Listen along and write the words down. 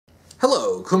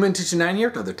Hello, Clementician9 here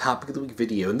with another Topic of the Week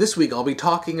video, and this week I'll be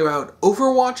talking about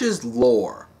Overwatch's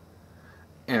lore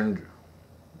and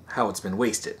how it's been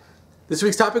wasted. This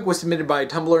week's topic was submitted by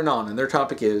Tumblr Anon, and their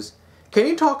topic is, can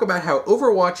you talk about how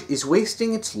Overwatch is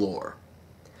wasting its lore?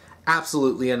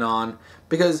 Absolutely, Anon,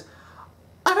 because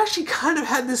I've actually kind of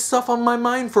had this stuff on my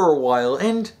mind for a while,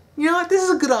 and you know what, this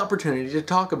is a good opportunity to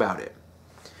talk about it.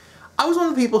 I was one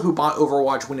of the people who bought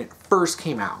Overwatch when it first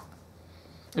came out.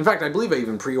 In fact, I believe I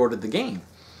even pre-ordered the game.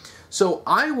 So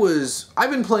I've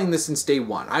been playing this since day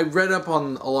one. I read up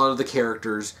on a lot of the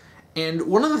characters, and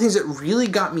one of the things that really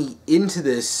got me into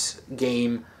this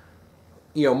game,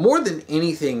 you know, more than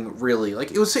anything really,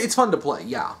 like it's fun to play,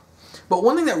 yeah. But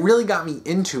one thing that really got me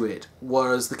into it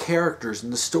was the characters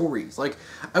and the stories. Like,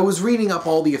 I was reading up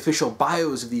all the official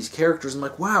bios of these characters, and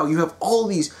I'm like, wow, you have all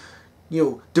these, you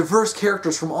know, diverse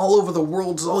characters from all over the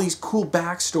world, all these cool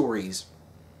backstories.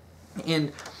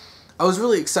 And I was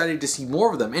really excited to see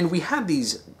more of them. And we had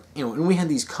these, you know,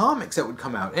 these comics that would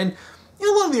come out. And you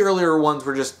know, a lot of the earlier ones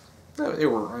were just, they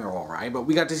were all right. But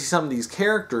we got to see some of these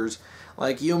characters,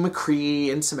 like, you know,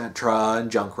 McCree and Symmetra and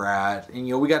Junkrat. And,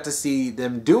 you know, we got to see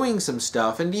them doing some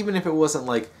stuff. And even if it wasn't,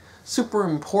 like, super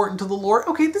important to the lore,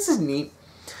 okay, this is neat.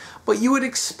 But you would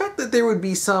expect that there would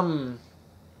be some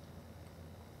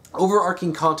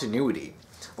overarching continuity.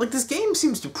 Like, this game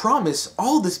seems to promise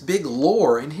all this big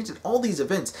lore and hint at all these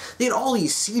events. They had all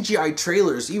these CGI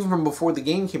trailers, even from before the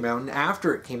game came out and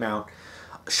after it came out,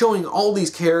 showing all these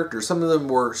characters. Some of them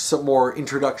were some more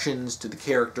introductions to the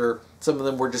character. Some of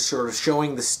them were just sort of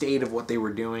showing the state of what they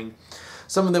were doing.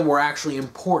 Some of them were actually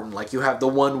important. Like, you have the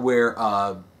one where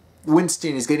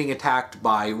Winston is getting attacked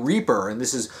by Reaper, and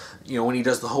this is, you know, when he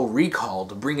does the whole recall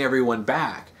to bring everyone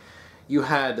back. You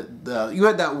had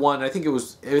that one, I think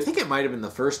it might have been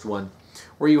the first one,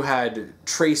 where you had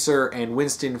Tracer and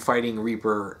Winston fighting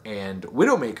Reaper and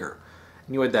Widowmaker.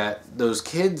 And you had those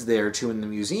kids there too in the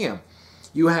museum.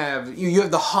 You have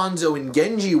the Hanzo and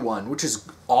Genji one, which is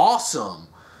awesome.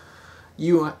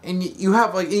 You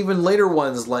have like even later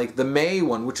ones like the Mei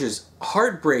one, which is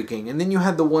heartbreaking, and then you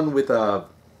had the one with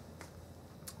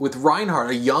Reinhardt,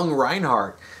 a young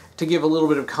Reinhardt, to give a little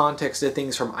bit of context to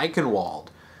things from Eichenwald.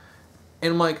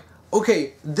 And I'm like,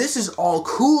 okay, this is all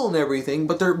cool and everything,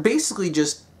 but they're basically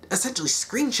just essentially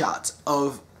screenshots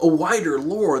of a wider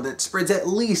lore that spreads at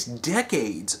least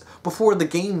decades before the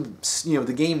game, you know,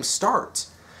 the game starts.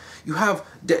 You have,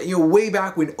 you know, way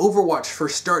back when Overwatch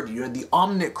first started, you had the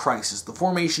Omnic Crisis, the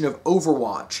formation of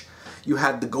Overwatch. You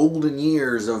had the golden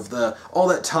years of all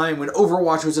that time when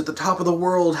Overwatch was at the top of the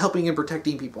world helping and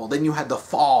protecting people. Then you had the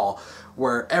fall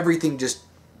where everything just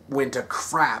went to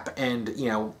crap, and, you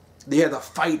know, they had the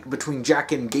fight between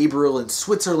Jack and Gabriel in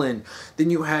Switzerland.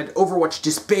 Then you had Overwatch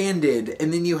disbanded,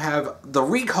 and then you have the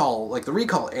recall, like the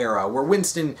recall era, where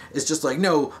Winston is just like,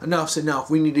 no, enough's enough,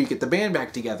 we need to get the band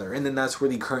back together, and then that's where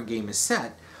the current game is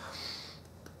set.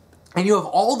 And you have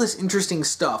all this interesting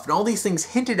stuff, and all these things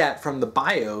hinted at from the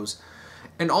bios,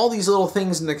 and all these little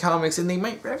things in the comics, and they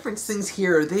might reference things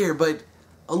here or there, but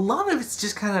a lot of it's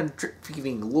just kind of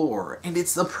drip-feeding lore, and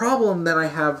it's the problem that I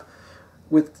have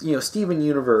with, you know, Steven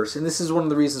Universe, and this is one of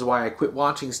the reasons why I quit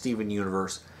watching Steven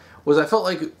Universe, was I felt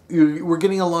like you were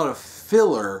getting a lot of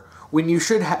filler when you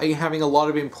should be having a lot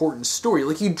of important story.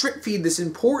 Like, you drip feed this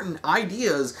important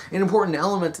ideas and important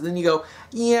elements, and then you go,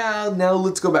 yeah, now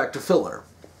let's go back to filler.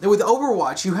 And with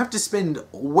Overwatch, you have to spend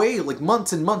like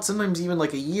months and months, sometimes even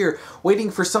like a year, waiting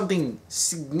for something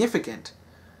significant.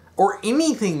 Or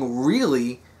anything,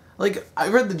 really. Like, I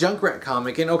read the Junkrat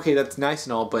comic, and okay, that's nice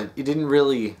and all, but it didn't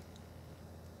really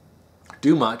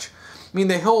do much. I mean,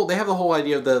 they have the whole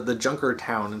idea of the Junker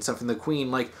town and stuff, and the Queen.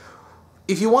 Like,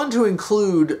 if you want to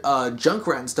include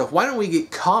Junkrat and stuff, why don't we get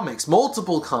comics,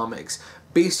 multiple comics,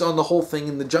 based on the whole thing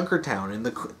in the Junker town and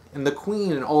the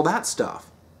Queen and all that stuff?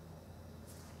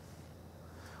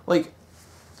 Like,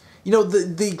 you know,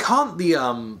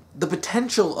 the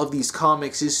potential of these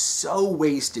comics is so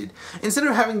wasted. Instead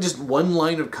of having just one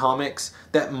line of comics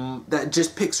that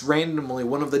just picks randomly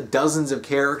one of the dozens of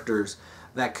characters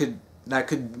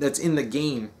that's in the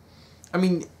game. I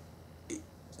mean,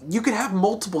 you could have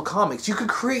multiple comics. You could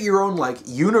create your own, like,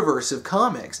 universe of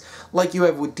comics, like you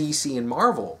have with DC and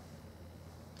Marvel.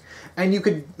 And you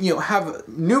could, you know, have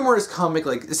numerous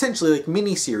like, essentially, like,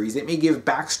 miniseries that may give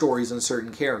backstories on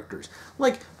certain characters.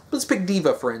 Like, let's pick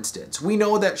Diva, for instance. We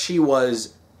know that she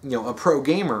was, you know, a pro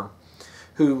gamer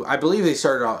who, I believe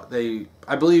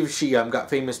I believe she got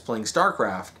famous playing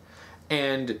StarCraft,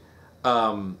 and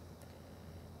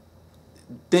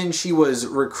then she was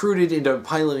recruited into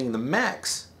piloting the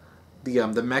mechs, the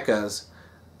mechas.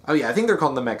 Oh yeah, I think they're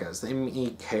called the mechas, the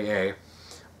M-E-K-A.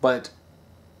 But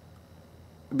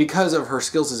because of her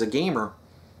skills as a gamer.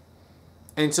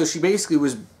 And so she basically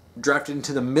was drafted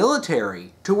into the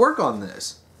military to work on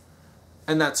this.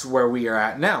 And that's where we are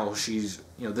at now. She's,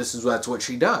 that's what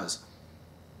she does.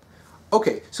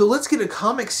 Okay, so let's get a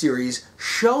comic series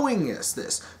showing us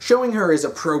this. Showing her as a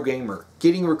pro gamer,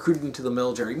 getting recruited into the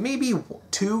military. Maybe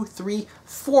 2, 3,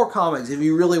 4 comics if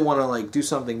you really want to like do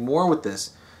something more with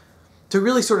this. To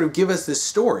really sort of give us this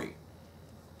story.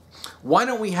 Why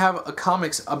don't we have a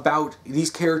comics about these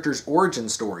characters' origin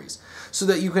stories? So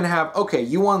that you can have, okay,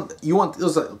 you want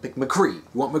those like McCree. You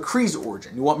want McCree's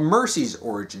origin. You want Mercy's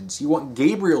origins. You want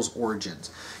Gabriel's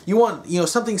origins. You want,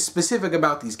 something specific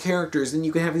about these characters. Then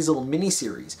you can have these little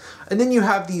mini-series. And then you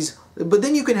have these, but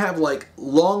then you can have like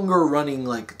longer running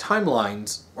like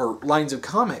timelines or lines of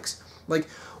comics. Like,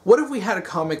 what if we had a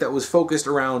comic that was focused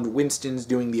around Winston's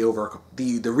doing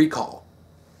the recall?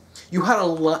 You have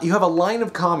a line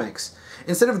of comics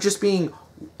instead of just being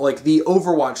like the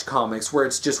Overwatch comics where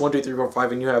it's just 1, 2, 3, 4,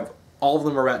 5 and you have all of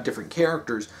them are about different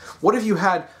characters. What if you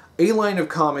had a line of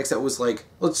comics that was like,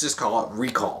 let's just call it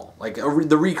Recall, like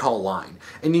the Recall line,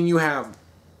 and then you have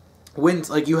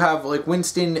Winston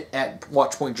at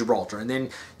Watchpoint Gibraltar, and then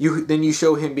you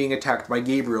show him being attacked by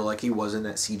Gabriel like he was in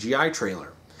that CGI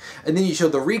trailer. And then you show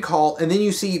the recall, and then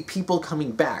you see people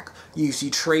coming back. You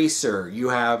see Tracer, you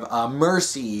have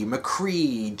Mercy,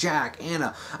 McCree, Jack,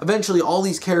 Anna. Eventually all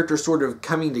these characters sort of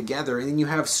coming together, and then you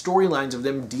have storylines of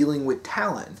them dealing with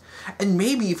Talon. And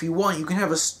maybe if you want, you can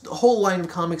have a whole line of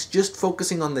comics just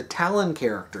focusing on the Talon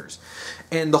characters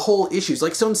and the whole issues.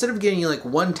 Like, so instead of getting like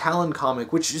one Talon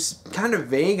comic, which is kind of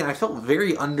vague, and I felt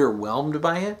very underwhelmed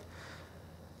by it,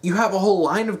 you have a whole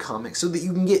line of comics so that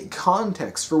you can get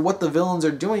context for what the villains are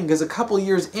doing, because a couple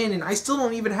years in and I still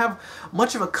don't even have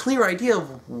much of a clear idea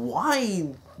of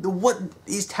what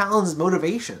is Talon's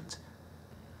motivations.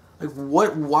 Like,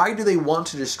 why do they want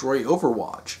to destroy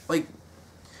Overwatch? Like,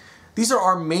 these are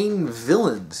our main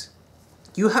villains.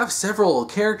 You have several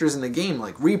characters in the game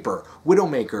like Reaper,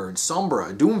 Widowmaker, and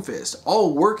Sombra, Doomfist,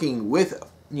 all working with,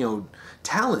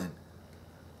 Talon.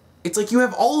 It's like you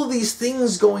have all of these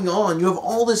things going on. You have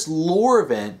all this lore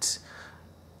event,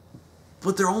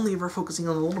 but they're only ever focusing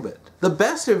on a little bit. The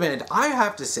best event, I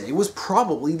have to say, was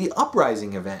probably the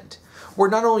Uprising event,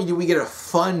 where not only do we get a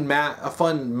fun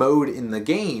mode in the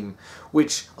game,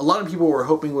 which a lot of people were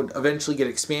hoping would eventually get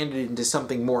expanded into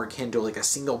something more akin to like a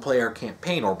single-player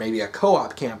campaign or maybe a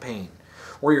co-op campaign,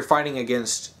 where you're fighting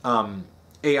against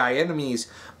AI enemies,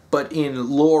 but in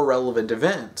lore-relevant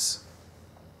events.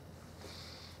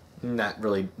 That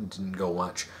really didn't go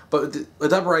much. But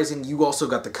with Uprising, you also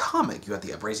got the comic. You got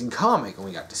the Uprising comic, and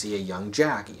we got to see a young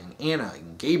Jack, a young Anna,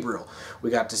 and Gabriel. We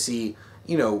got to see,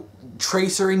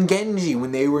 Tracer and Genji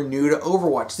when they were new to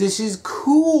Overwatch. This is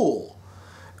cool!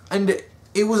 And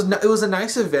it was a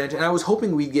nice event, and I was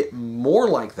hoping we'd get more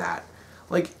like that.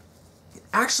 Like,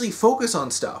 actually focus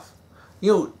on stuff.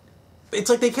 It's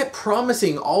like they kept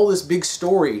promising all this big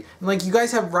story, and like, you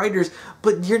guys have writers,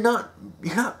 but you're not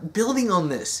building on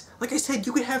this. Like I said,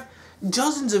 you could have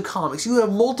dozens of comics. You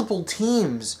have multiple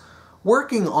teams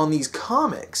working on these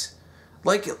comics.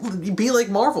 Like, be like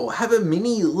Marvel. Have a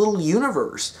mini little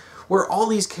universe where all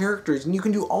these characters, and you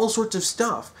can do all sorts of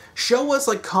stuff. Show us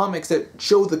like comics that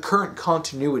show the current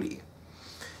continuity.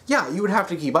 Yeah, you would have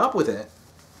to keep up with it.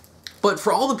 But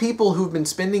for all the people who've been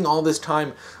spending all this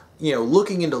time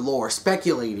looking into lore,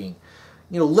 speculating,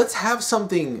 let's have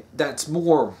something that's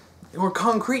more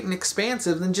concrete and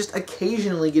expansive than just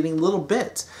occasionally getting little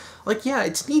bits. Like, yeah,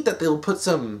 it's neat that they'll put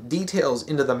some details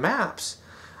into the maps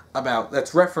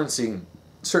that's referencing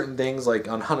certain things, like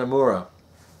on Hanamura,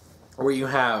 where you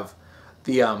have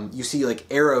the, you see like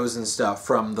arrows and stuff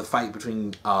from the fight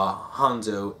between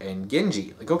Hanzo and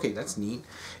Genji. Like, okay, that's neat.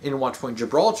 In Watchpoint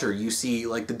Gibraltar, you see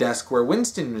like the desk where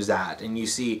Winston was at, and you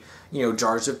see,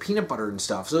 jars of peanut butter and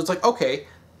stuff. So it's like, okay,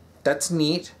 that's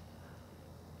neat,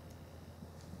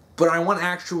 but I want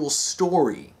actual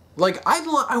story. Like, I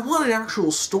want an actual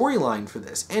storyline for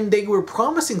this. And they were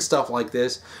promising stuff like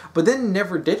this, but then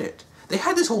never did it. They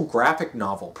had this whole graphic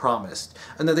novel promised,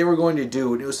 and that they were going to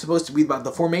do, and it was supposed to be about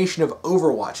the formation of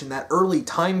Overwatch in that early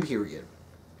time period.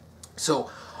 So,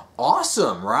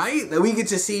 awesome, right? That we get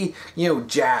to see,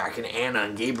 Jack and Anna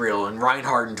and Gabriel and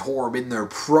Reinhardt and Torb in their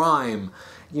prime,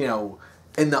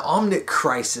 and the Omnic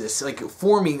Crisis, like,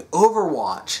 forming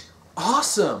Overwatch.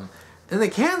 Awesome! And they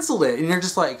canceled it, and you're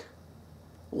just like,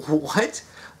 what?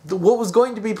 What was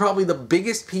going to be probably the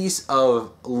biggest piece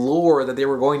of lore that they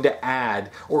were going to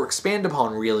add, or expand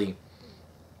upon, really,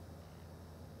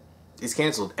 is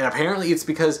canceled. And apparently it's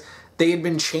because they had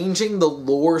been changing the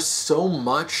lore so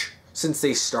much since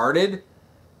they started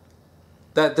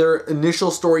that their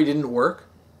initial story didn't work.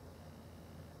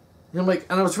 And I'm like,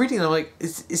 and I was reading, and I'm like,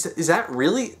 is that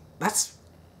really? That's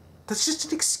just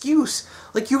an excuse.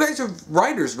 Like, you guys are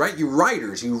writers, right? You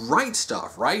writers, you write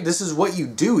stuff, right? This is what you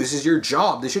do. This is your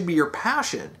job. This should be your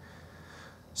passion.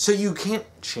 So you can't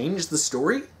change the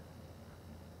story?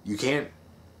 You can't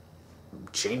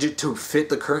change it to fit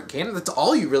the current canon? That's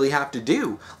all you really have to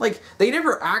do. Like, they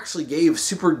never actually gave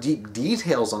super deep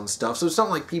details on stuff, so it's not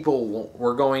like people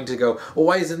were going to go, well,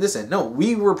 why isn't this in? No,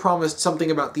 we were promised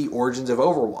something about the origins of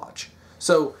Overwatch.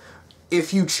 So,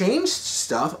 if you changed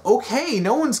stuff, okay,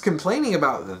 no one's complaining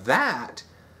about that.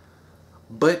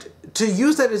 But to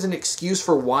use that as an excuse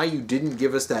for why you didn't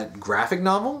give us that graphic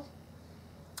novel,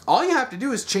 all you have to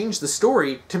do is change the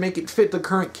story to make it fit the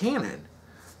current canon.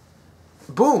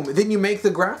 Boom, then you make the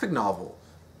graphic novel.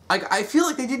 I feel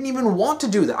like they didn't even want to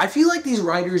do that. I feel like these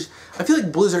writers, I feel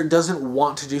like Blizzard doesn't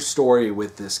want to do story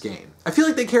with this game. I feel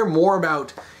like they care more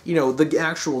about, you know, the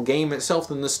actual game itself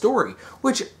than the story.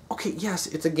 Which, okay, yes,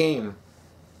 it's a game.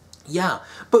 Yeah,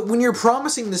 but when you're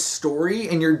promising this story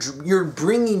and you're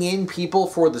bringing in people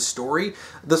for the story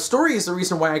is the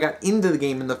reason why I got into the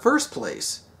game in the first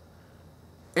place.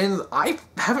 And I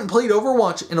haven't played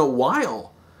Overwatch in a while.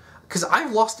 Because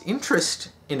I've lost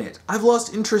interest in it. I've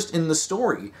lost interest in the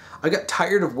story. I got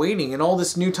tired of waiting and all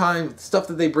this new time stuff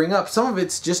that they bring up. Some of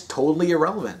it's just totally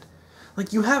irrelevant.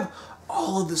 Like, you have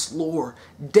all of this lore,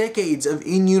 decades of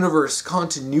in-universe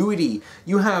continuity.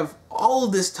 You have all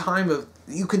of this time of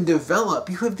you can develop.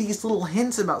 You have these little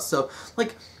hints about stuff.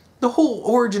 Like, the whole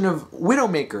origin of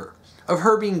Widowmaker. Of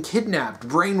her being kidnapped,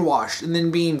 brainwashed, and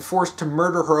then being forced to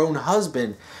murder her own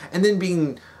husband. And then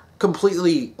being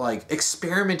completely, like,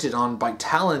 experimented on by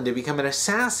Talon to become an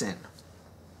assassin.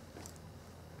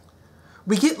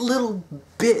 We get little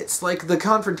bits, like the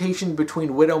confrontation between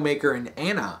Widowmaker and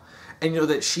Anna, and, you know,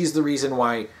 that she's the reason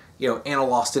why, you know, Anna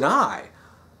lost an eye.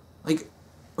 Like,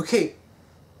 okay,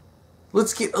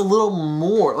 let's get a little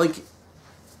more, like,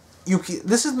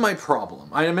 this is my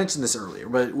problem. I mentioned this earlier,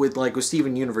 but with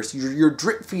Steven Universe, you're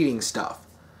drip feeding stuff.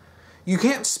 You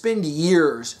can't spend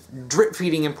years drip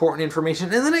feeding important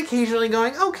information and then occasionally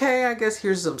going, okay, I guess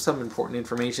here's some important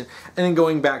information, and then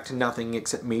going back to nothing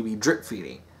except maybe drip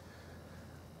feeding.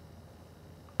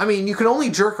 I mean, you can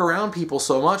only jerk around people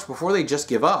so much before they just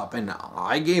give up, and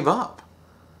I gave up.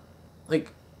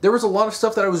 Like, there was a lot of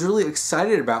stuff that I was really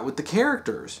excited about with the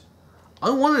characters. I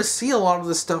wanted to see a lot of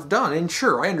this stuff done, and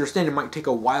sure, I understand it might take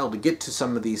a while to get to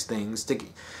some of these things, to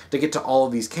get to all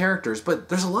of these characters, but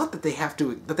there's a lot that they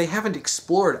haven't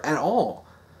explored at all.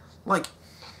 Like,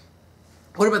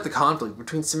 what about the conflict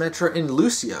between Symmetra and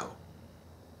Lucio?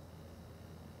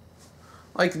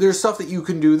 Like, there's stuff that you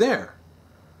can do there.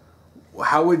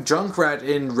 How would Junkrat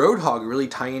and Roadhog really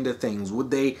tie into things?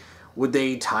 Would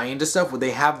they tie into stuff? Would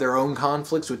they have their own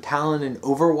conflicts with Talon and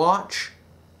Overwatch?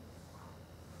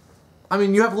 I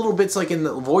mean, you have little bits like in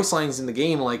the voice lines in the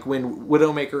game, like when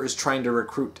Widowmaker is trying to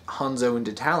recruit Hanzo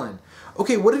into Talon.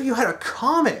 Okay, what if you had a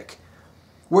comic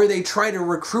where they try to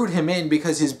recruit him in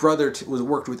because his brother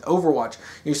worked with Overwatch?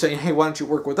 You're saying, hey, why don't you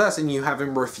work with us? And you have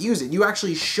him refuse it. You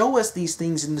actually show us these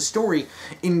things in the story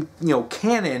in, you know,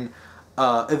 canon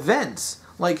events.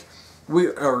 Like,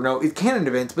 canon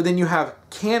events, but then you have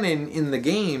canon in the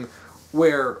game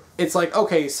where it's like,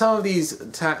 okay, some of these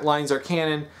lines are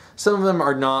canon, some of them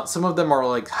are not, some of them are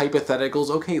like hypotheticals.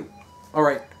 Okay,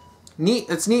 alright, neat,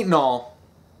 it's neat and all,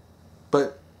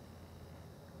 but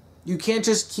you can't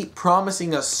just keep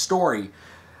promising us story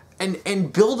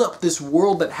and build up this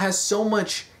world that has so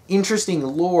much interesting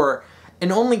lore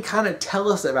and only kind of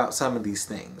tell us about some of these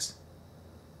things.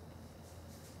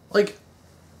 Like,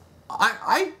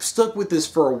 I stuck with this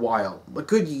for a while, a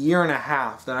good year and a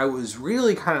half, that I was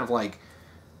really kind of like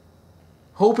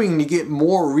hoping to get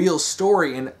more real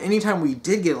story, and anytime we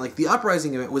did get, like, the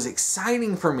Uprising event was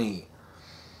exciting for me.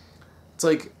 It's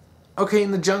like, okay,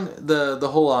 in the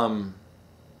whole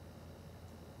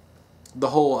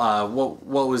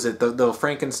what was it, the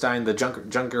Frankenstein, the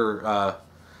Junker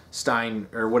Stein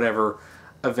or whatever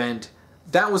event,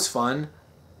 that was fun.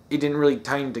 It didn't really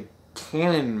tie into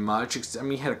canon much. I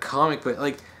mean, he had a comic, but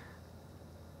like,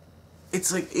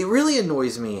 it's like, it really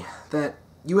annoys me that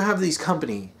you have these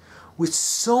company with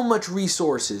so much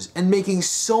resources and making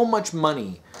so much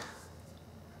money,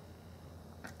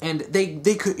 and they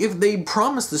could, if they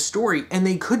promised the story and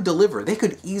they could deliver, they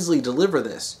could easily deliver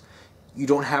this. You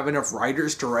don't have enough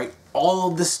writers to write all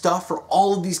of this stuff for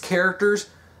all of these characters,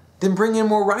 then bring in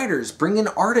more writers, bring in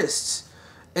artists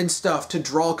and stuff to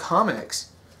draw comics.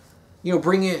 You know,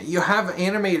 bring in, you have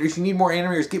animators, you need more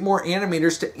animators, get more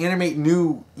animators to animate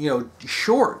new, you know,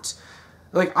 shorts.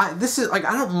 Like, I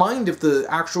don't mind if the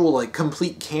actual, like,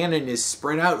 complete canon is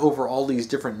spread out over all these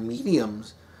different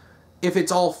mediums if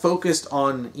it's all focused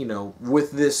on, you know,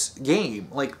 with this game.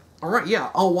 Like, alright, yeah,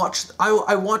 I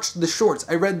watched the shorts,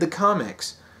 I read the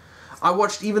comics. I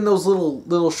watched even those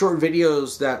little short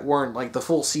videos that weren't like the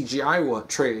full CGI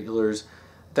trailers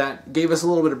that gave us a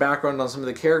little bit of background on some of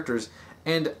the characters.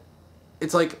 And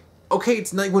it's like, okay,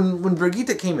 it's like when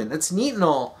Brigitte came in, that's neat and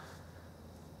all,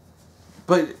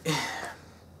 but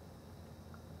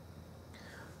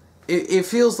it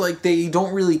feels like they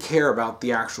don't really care about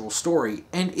the actual story.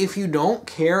 And if you don't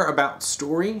care about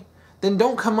story, then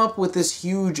don't come up with this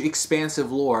huge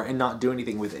expansive lore and not do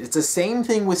anything with it. It's the same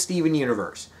thing with Steven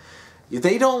Universe. If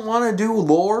they don't want to do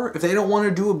lore, if they don't want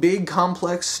to do a big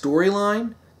complex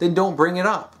storyline, then don't bring it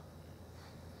up.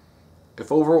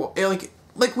 If overall,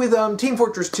 like with Team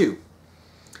Fortress 2.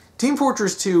 Team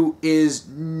Fortress 2 is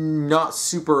not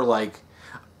super, like,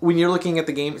 when you're looking at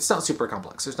the game, it's not super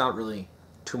complex. There's not really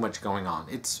too much going on.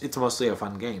 It's mostly a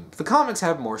fun game. The comics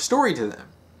have more story to them.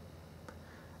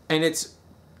 And it's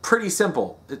pretty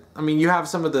simple. I mean, you have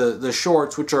some of the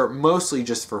shorts, which are mostly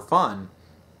just for fun.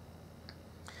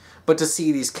 But to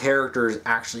see these characters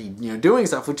actually, you know, doing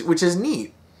stuff, which is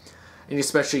neat. And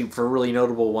especially for really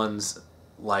notable ones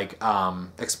like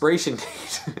Expiration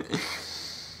Date.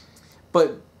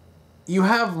 But you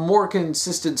have more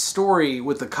consistent story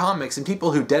with the comics and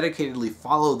people who dedicatedly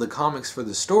follow the comics for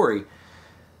the story,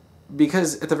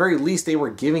 because at the very least they were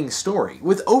giving story.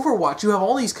 With Overwatch, you have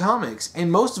all these comics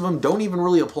and most of them don't even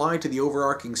really apply to the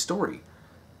overarching story.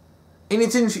 And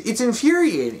it's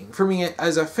infuriating for me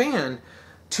as a fan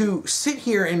to sit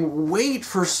here and wait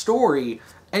for story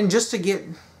and just to get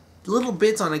little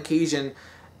bits on occasion.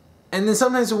 And then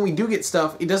sometimes when we do get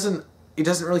stuff, it doesn't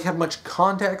really have much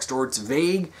context, or it's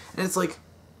vague. And it's like,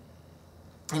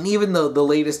 and even the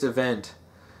latest event,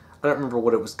 I don't remember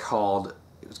what it was called.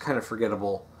 It was kind of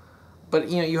forgettable. But,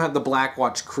 you know, you had the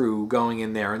Blackwatch crew going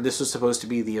in there, and this was supposed to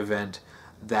be the event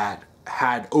that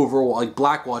had Overwatch, like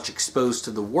Blackwatch exposed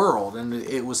to the world, and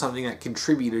it was something that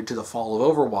contributed to the fall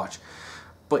of Overwatch.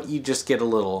 But you just get a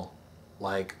little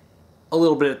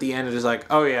bit at the end. It is like,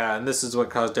 oh yeah, and this is what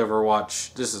caused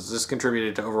Overwatch. This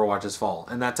contributed to Overwatch's fall,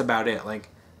 and that's about it. Like,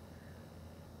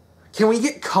 can we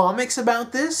get comics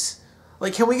about this?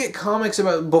 Like, can we get comics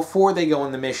about before they go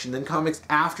on the mission, then comics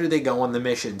after they go on the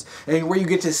missions, and where you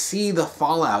get to see the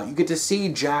fallout, you get to see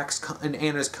Jack's and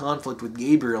Anna's conflict with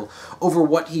Gabriel over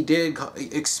what he did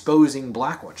exposing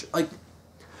Blackwatch. Like,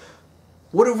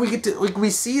 what if we get to, like,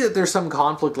 we see that there's some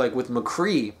conflict, like, with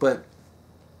McCree, but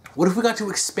what if we got to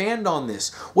expand on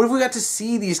this? What if we got to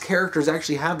see these characters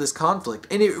actually have this conflict?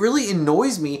 And it really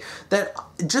annoys me that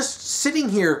just sitting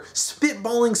here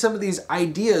spitballing some of these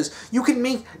ideas, you can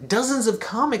make dozens of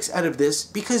comics out of this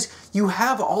because you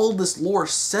have all this lore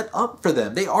set up for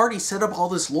them. They already set up all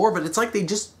this lore, but it's like they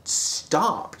just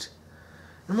stopped.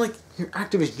 I'm like, you're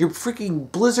Activision, you're freaking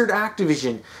Blizzard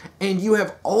Activision, and you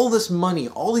have all this money,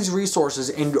 all these resources,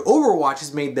 and Overwatch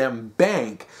has made them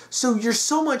bank, so you're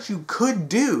so much you could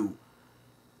do,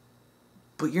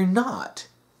 but you're not.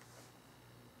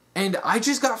 And I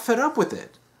just got fed up with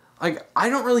it. Like, I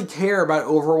don't really care about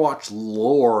Overwatch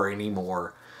lore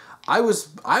anymore. I was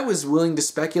willing to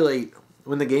speculate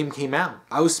when the game came out.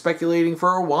 I was speculating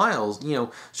for a while, you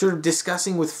know, sort of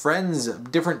discussing with friends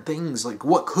different things, like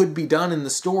what could be done in the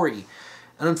story.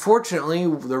 And unfortunately,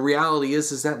 the reality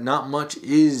is that not much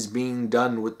is being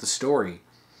done with the story.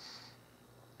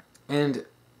 And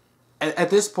at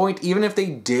this point, even if they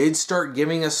did start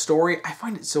giving us story, I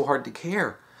find it so hard to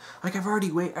care. Like, I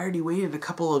already waited a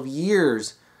couple of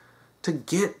years to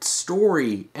get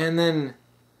story, and then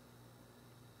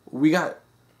we got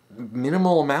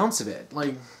minimal amounts of it.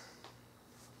 Like,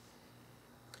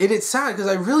 it's sad because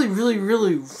I really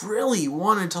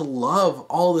wanted to love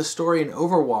all the story in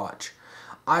Overwatch.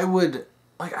 I would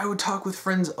talk with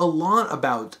friends a lot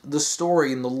about the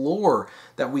story and the lore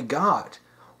that we got.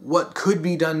 What could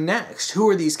be done next? Who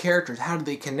are these characters? How do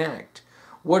they connect?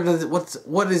 What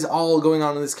is all going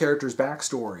on in this character's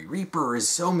backstory? Reaper is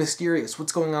so mysterious.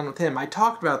 What's going on with him? I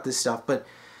talked about this stuff, but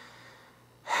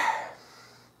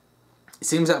it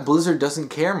seems that Blizzard doesn't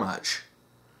care much.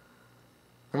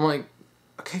 I'm like,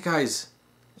 okay guys,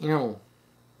 you know,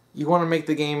 you want to make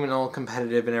the game and all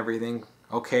competitive and everything,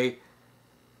 okay.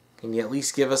 Can you at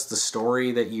least give us the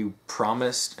story that you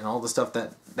promised and all the stuff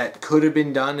that could have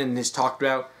been done and is talked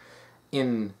about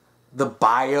in the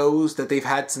bios that they've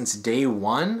had since day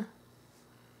one?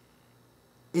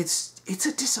 It's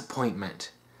a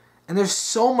disappointment. And there's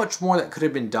so much more that could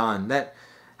have been done that,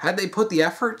 had they put the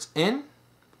efforts in,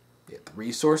 they have the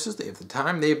resources, they have the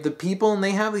time, they have the people, and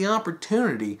they have the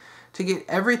opportunity to get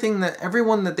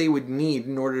everyone that they would need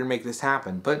in order to make this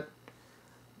happen. But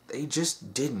they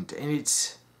just didn't. And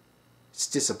It's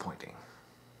disappointing.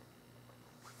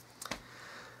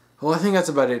 Well, I think that's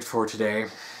about it for today.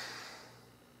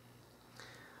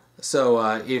 So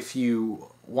if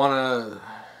you wanna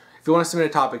submit a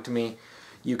topic to me,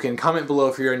 you can comment below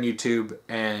if you're on YouTube,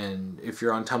 and if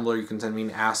you're on Tumblr, you can send me an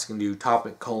ask and do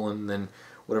topic : then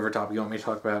whatever topic you want me to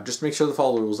talk about. Just make sure to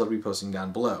follow the rules I'll be posting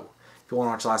down below. If you want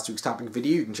to watch last week's topic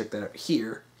video, you can check that out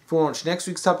here. If you want to watch next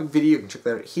week's topic video, you can check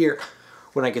that out here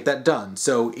when I get that done.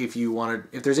 So if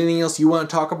there's anything else you want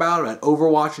to talk about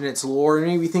Overwatch and its lore, and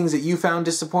maybe things that you found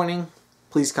disappointing,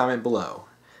 please comment below.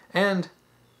 And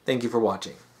thank you for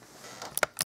watching.